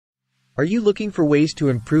Are you looking for ways to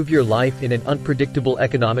improve your life in an unpredictable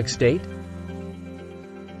economic state?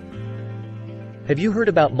 Have you heard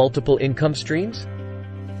about multiple income streams?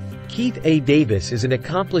 Keith A. Davis is an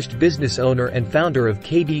accomplished business owner and founder of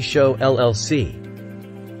KD Show LLC.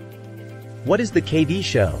 What is the KD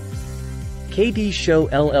Show? KD Show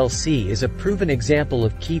LLC is a proven example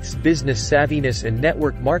of Keith's business savviness and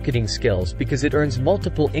network marketing skills because it earns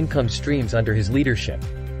multiple income streams under his leadership.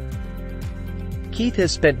 Keith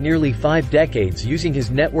has spent nearly 5 decades using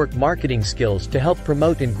his network marketing skills to help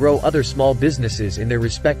promote and grow other small businesses in their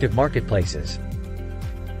respective marketplaces.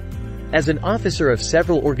 As an officer of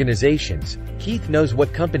several organizations, Keith knows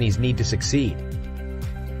what companies need to succeed.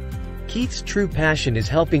 Keith's true passion is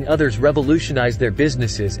helping others revolutionize their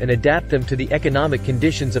businesses and adapt them to the economic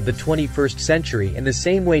conditions of the 21st century in the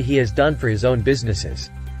same way he has done for his own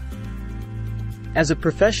businesses. As a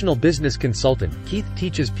professional business consultant, Keith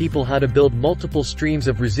teaches people how to build multiple streams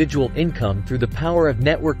of residual income through the power of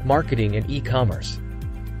network marketing and e-commerce.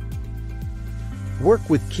 Work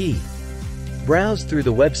with Keith. Browse through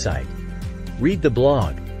the website. Read the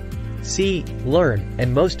blog. See, learn,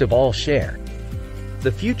 and most of all share.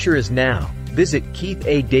 The future is now. Visit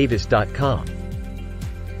keithadavis.com.